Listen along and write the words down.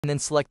and then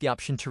select the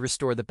option to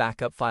restore the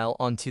backup file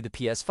onto the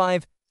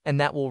PS5, and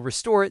that will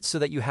restore it so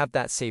that you have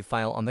that save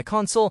file on the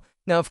console.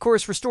 Now, of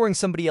course, restoring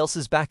somebody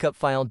else's backup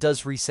file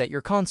does reset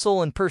your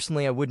console, and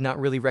personally, I would not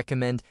really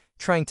recommend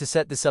trying to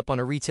set this up on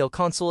a retail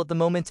console at the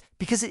moment,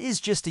 because it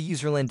is just a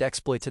Userland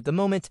exploit at the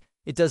moment.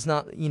 It does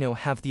not,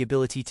 have the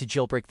ability to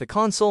jailbreak the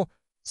console.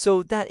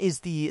 So that is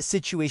the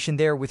situation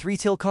there with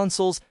retail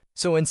consoles.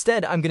 So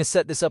instead, I'm going to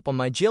set this up on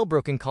my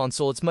jailbroken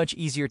console. It's much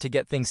easier to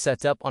get things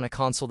set up on a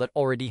console that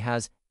already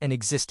has an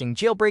existing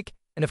jailbreak.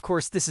 And of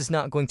course, this is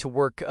not going to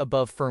work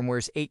above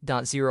firmware's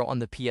 8.0 on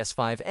the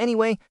PS5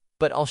 anyway,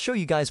 but I'll show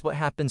you guys what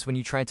happens when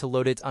you try to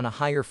load it on a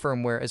higher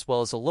firmware as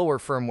well as a lower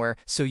firmware,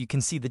 so you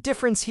can see the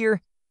difference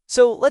here.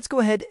 So let's go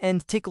ahead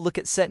and take a look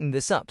at setting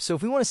this up. So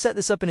if we want to set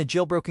this up in a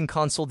jailbroken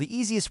console, the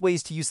easiest way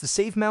is to use the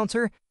save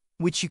mounter,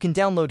 which you can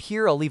download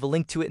here. I'll leave a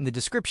link to it in the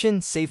description,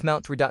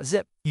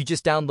 savemount3.zip. You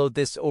just download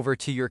this over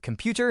to your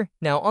computer.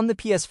 Now on the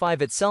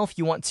PS5 itself,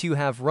 you want to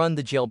have run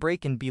the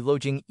jailbreak and be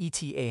loading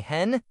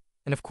eta-hen.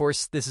 And of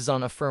course, this is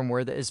on a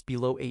firmware that is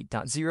below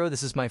 8.0.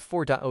 This is my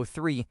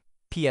 4.03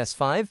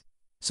 PS5.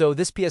 So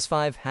this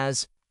PS5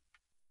 has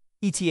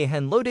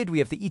eta-hen loaded. We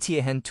have the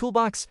eta-hen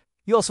toolbox.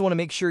 You also want to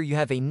make sure you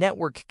have a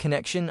network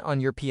connection on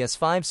your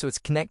PS5, so it's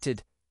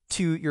connected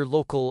to your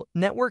local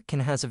network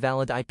and has a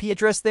valid IP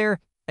address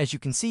there. As you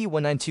can see,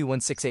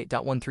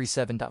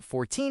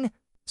 192.168.137.14.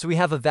 So we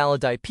have a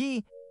valid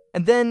IP.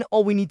 And then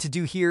all we need to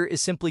do here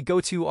is simply go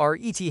to our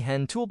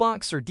eta-hen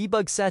toolbox or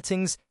debug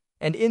settings.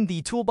 And in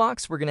the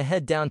toolbox, we're going to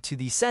head down to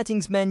the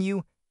settings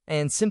menu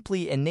and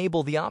simply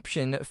enable the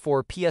option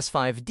for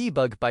PS5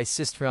 debug by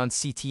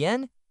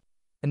systron-ctn.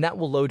 And that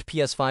will load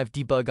PS5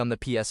 debug on the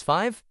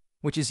PS5,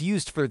 which is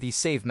used for the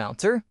save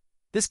mounter.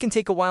 This can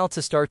take a while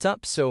to start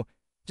up, so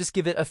just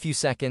give it a few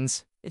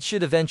seconds. It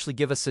should eventually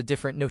give us a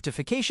different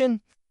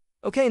notification.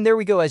 Okay, and there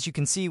we go. As you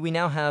can see, we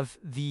now have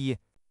the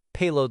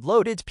payload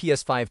loaded,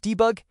 PS5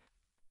 debug.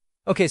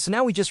 Okay, so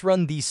now we just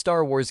run the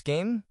Star Wars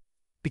game,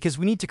 because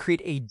we need to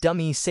create a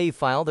dummy save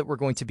file that we're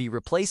going to be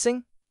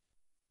replacing.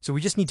 So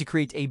we just need to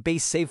create a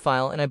base save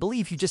file, and I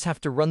believe you just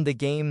have to run the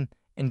game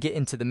and get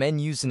into the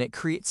menus, and it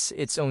creates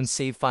its own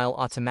save file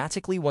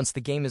automatically once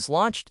the game is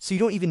launched. So you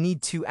don't even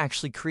need to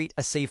actually create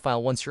a save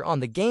file once you're on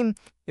the game.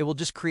 It will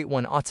just create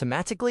one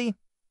automatically.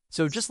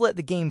 So just let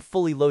the game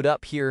fully load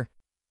up here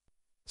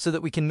so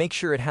that we can make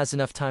sure it has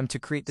enough time to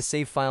create the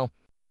save file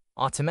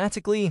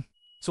automatically.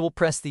 So we'll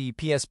press the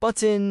PS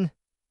button,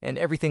 and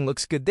everything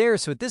looks good there.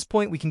 So at this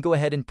point, we can go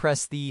ahead and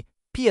press the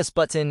PS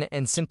button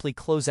and simply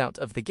close out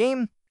of the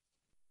game.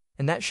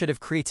 And that should have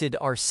created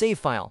our save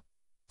file.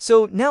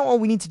 So now all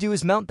we need to do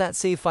is mount that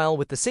save file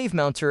with the save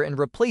mounter and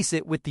replace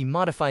it with the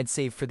modified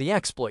save for the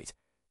exploit.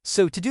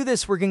 So to do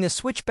this, we're going to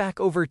switch back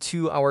over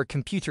to our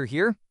computer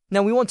here.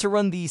 Now we want to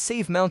run the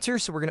save mounter,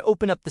 so we're going to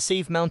open up the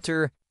save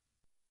mounter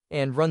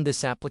and run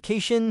this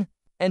application.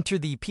 Enter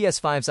the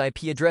PS5's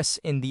IP address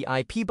in the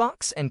IP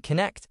box and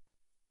connect.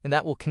 And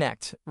that will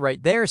connect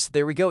right there. So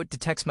there we go. It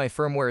detects my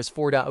firmware as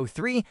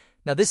 4.03.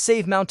 Now this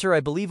save mounter,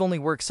 I believe, only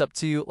works up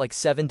to like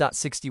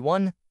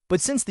 7.61. But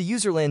since the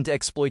Userland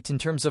exploit in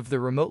terms of the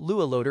remote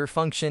Lua loader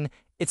function,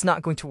 it's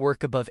not going to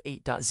work above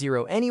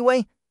 8.0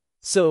 anyway.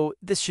 So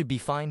this should be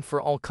fine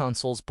for all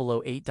consoles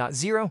below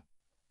 8.0.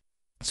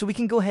 So we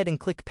can go ahead and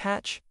click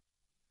patch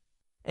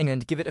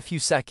and give it a few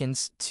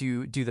seconds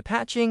to do the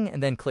patching,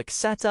 and then click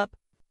setup,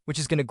 which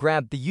is going to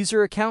grab the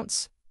user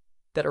accounts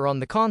that are on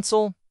the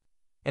console.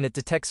 And it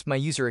detects my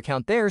user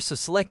account there, so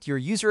select your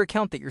user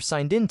account that you're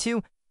signed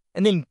into,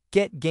 and then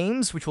get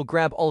games, which will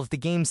grab all of the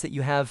games that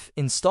you have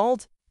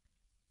installed.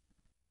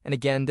 And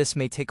again, this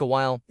may take a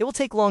while. It will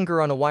take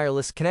longer on a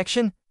wireless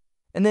connection.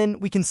 And then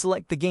we can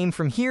select the game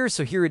from here.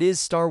 So here it is,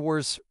 Star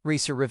Wars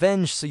Racer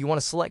Revenge. So you want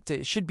to select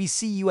it. It should be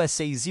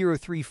CUSA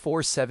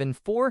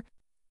 03474,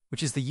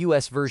 which is the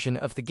US version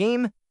of the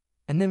game.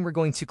 And then we're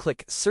going to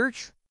click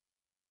search.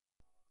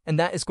 And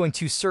that is going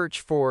to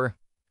search for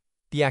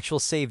the actual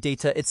save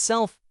data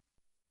itself.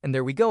 And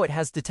there we go. It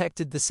has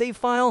detected the save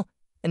file.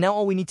 And now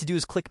all we need to do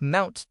is click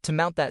mount to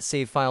mount that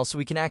save file so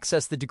we can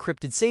access the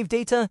decrypted save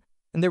data.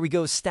 And there we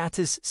go,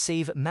 status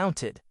save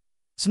mounted.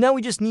 So now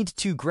we just need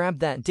to grab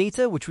that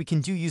data, which we can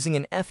do using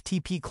an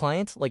FTP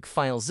client like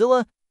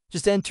FileZilla.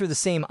 Just enter the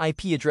same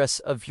IP address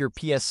of your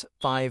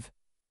PS5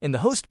 in the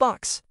host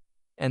box.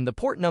 And the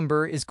port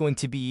number is going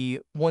to be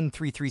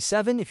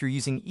 1337 if you're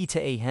using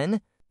eta-hen,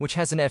 which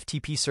has an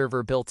FTP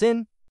server built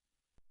in.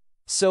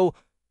 So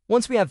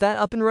once we have that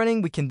up and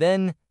running, we can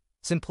then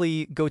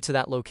simply go to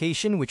that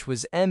location, which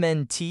was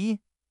MNT,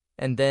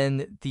 and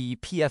then the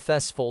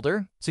PFS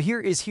folder. So here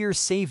is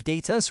save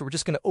data, so we're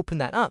just going to open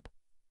that up.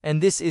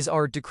 And this is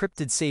our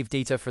decrypted save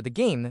data for the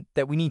game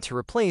that we need to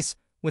replace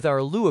with our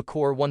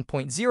Luac0re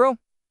 1.0.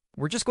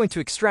 We're just going to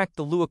extract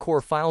the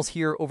Luac0re files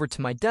here over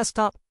to my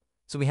desktop.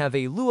 So we have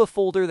a Lua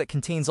folder that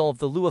contains all of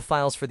the Lua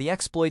files for the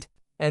exploit,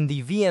 and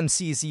the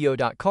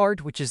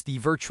vmczo.card, which is the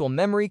virtual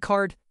memory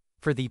card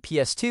for the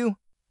PS2.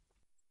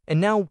 And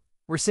now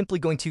we're simply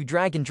going to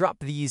drag and drop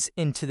these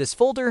into this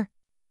folder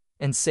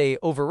and say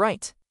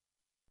overwrite.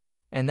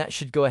 And that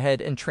should go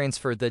ahead and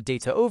transfer the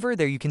data over.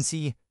 There you can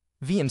see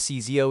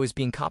VMCZO is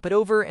being copied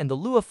over and the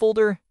Lua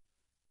folder.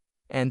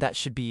 And that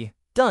should be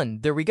done.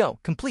 There we go,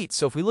 complete.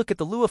 So if we look at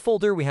the Lua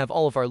folder, we have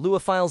all of our Lua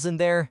files in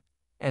there,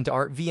 and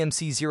our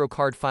VMC0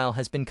 card file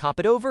has been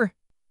copied over,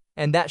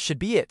 and that should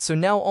be it. So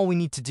now all we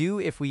need to do,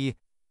 if we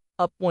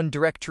up one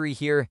directory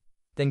here,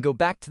 then go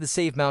back to the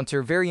save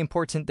mounter. Very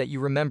important that you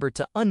remember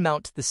to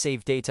unmount the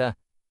save data.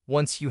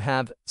 Once you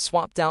have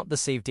swapped out the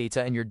save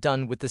data and you're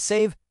done with the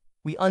save,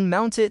 we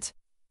unmount it,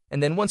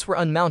 and then once we're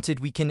unmounted,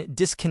 we can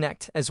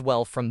disconnect as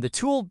well from the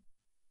tool,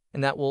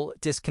 and that will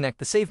disconnect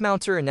the save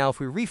mounter. And now if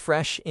we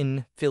refresh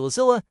in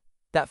FilaZilla,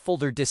 that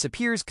folder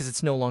disappears because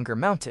it's no longer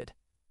mounted.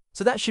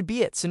 So that should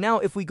be it. So now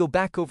if we go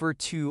back over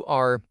to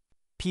our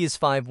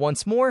PS5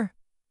 once more,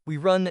 we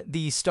run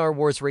the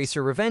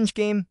Luac0re Revenge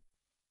game.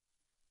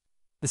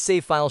 The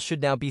save file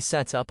should now be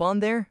set up on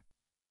there.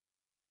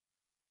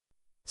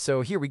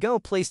 So here we go,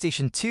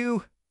 PlayStation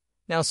 2.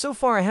 Now so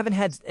far I haven't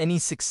had any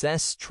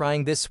success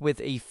trying this with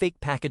a fake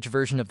package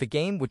version of the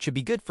game, which would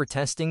be good for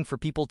testing for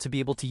people to be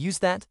able to use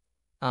that.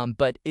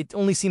 But it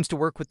only seems to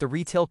work with the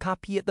retail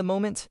copy at the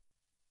moment.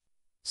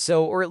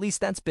 So, or at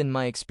least that's been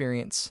my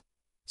experience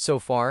so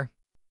far.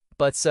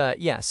 But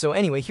yeah, so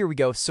anyway, here we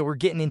go. So we're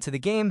getting into the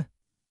game.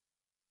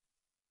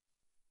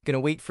 Gonna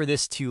wait for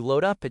this to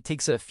load up. It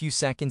takes a few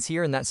seconds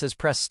here, and that says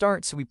press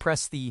start. So we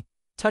press the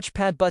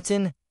touchpad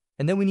button,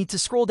 and then we need to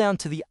scroll down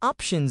to the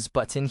options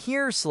button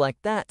here,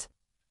 select that.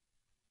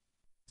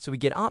 So we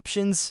get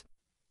options,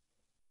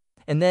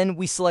 and then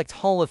we select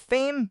Hall of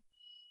Fame,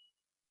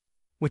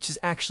 which is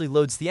actually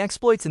loads the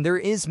exploits, and there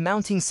is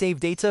mounting save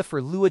data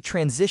for Lua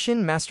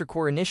transition, master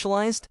core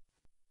initialized.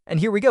 And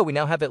here we go, we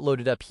now have it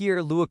loaded up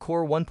here,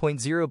 Luac0re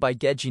 1.0 by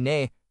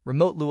jailbreaking,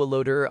 remote Lua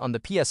loader on the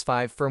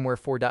PS5 firmware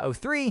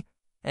 4.03,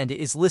 and it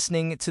is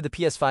listening to the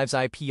PS5's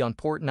IP on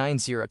port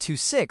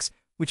 9026,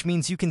 which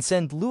means you can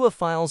send Lua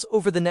files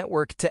over the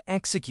network to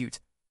execute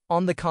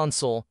on the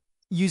console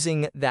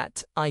using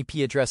that IP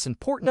address and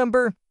port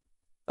number.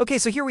 Okay,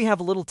 so here we have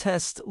a little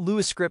test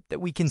Lua script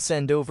that we can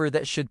send over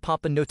that should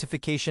pop a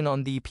notification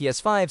on the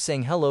PS5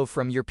 saying hello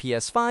from your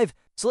PS5.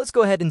 So let's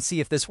go ahead and see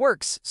if this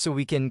works. So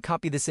we can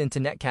copy this into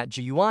Netcat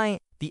GUI,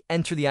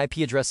 enter the IP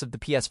address of the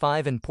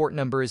PS5 and port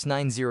number is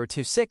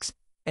 9026.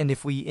 And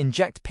if we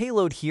inject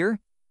payload here,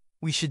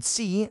 we should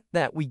see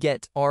that we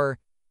get our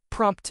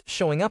prompt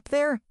showing up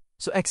there.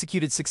 So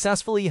executed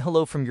successfully,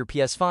 hello from your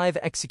PS5,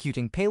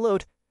 executing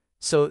payload.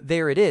 So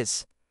there it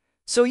is.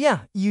 So yeah,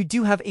 you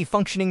do have a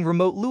functioning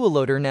remote Lua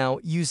loader now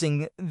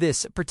using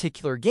this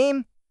particular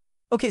game.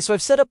 Okay, so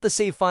I've set up the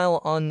save file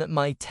on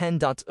my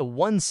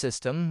 10.1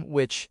 system,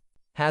 which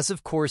has,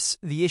 of course,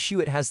 the issue.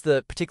 It has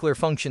the particular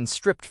function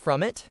stripped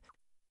from it.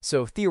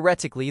 So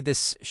theoretically,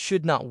 this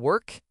should not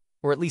work,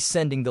 or at least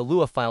sending the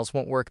Lua files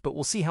won't work, but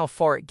we'll see how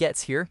far it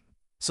gets here.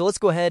 So let's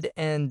go ahead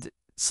and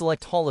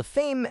select Hall of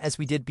Fame, as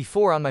we did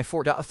before on my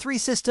 4.3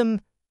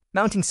 system.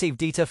 Mounting save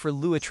data for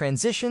Lua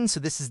transition, so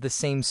this is the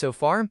same so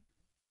far.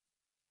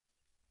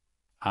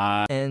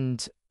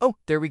 And, oh,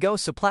 there we go.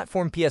 So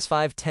platform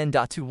PS5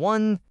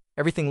 10.21.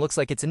 Everything looks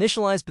like it's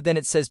initialized, but then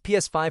it says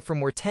PS5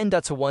 firmware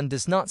 10.1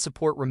 does not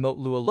support remote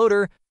Lua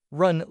loader.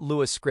 Run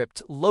Lua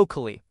script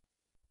locally.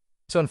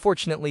 So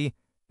unfortunately,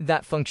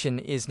 that function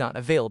is not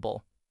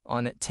available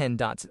on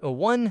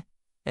 10.01.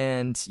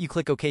 And you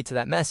click OK to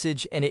that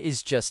message, and it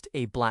is just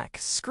a black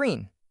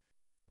screen.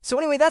 So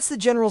anyway, that's the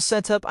general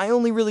setup. I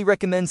only really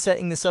recommend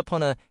setting this up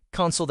on a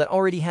console that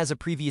already has a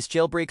previous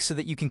jailbreak so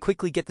that you can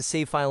quickly get the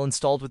save file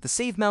installed with the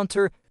save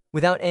mounter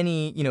without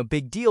any,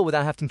 big deal,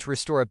 without having to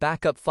restore a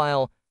backup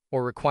file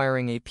or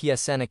requiring a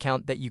PSN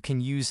account that you can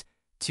use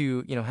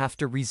to, have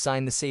to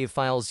resign the save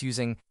files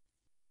using,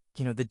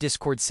 the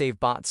Discord save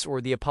bots or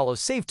the Apollo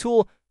save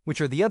tool,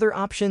 which are the other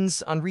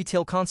options on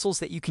retail consoles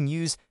that you can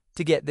use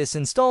to get this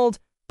installed.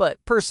 But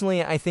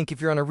personally, I think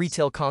if you're on a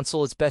retail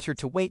console, it's better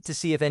to wait to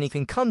see if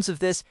anything comes of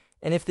this,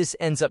 and if this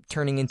ends up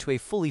turning into a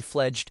fully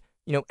fledged,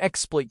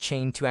 exploit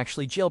chain to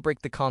actually jailbreak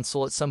the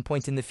console at some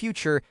point in the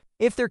future,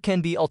 if there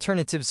can be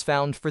alternatives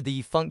found for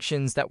the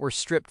functions that were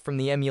stripped from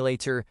the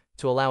emulator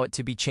to allow it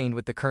to be chained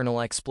with the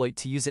kernel exploit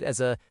to use it as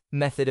a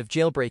method of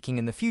jailbreaking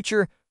in the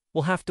future,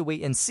 we'll have to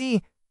wait and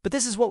see. But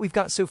this is what we've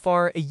got so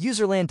far, a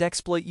Userland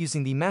exploit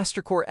using the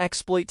master core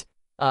exploit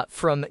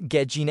from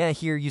jailbreaking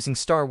here using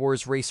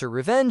Luac0re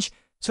Revenge.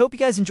 So hope you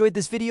guys enjoyed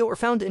this video or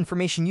found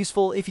information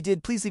useful. If you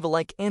did, please leave a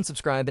like and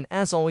subscribe. And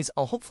as always,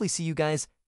 I'll hopefully see you guys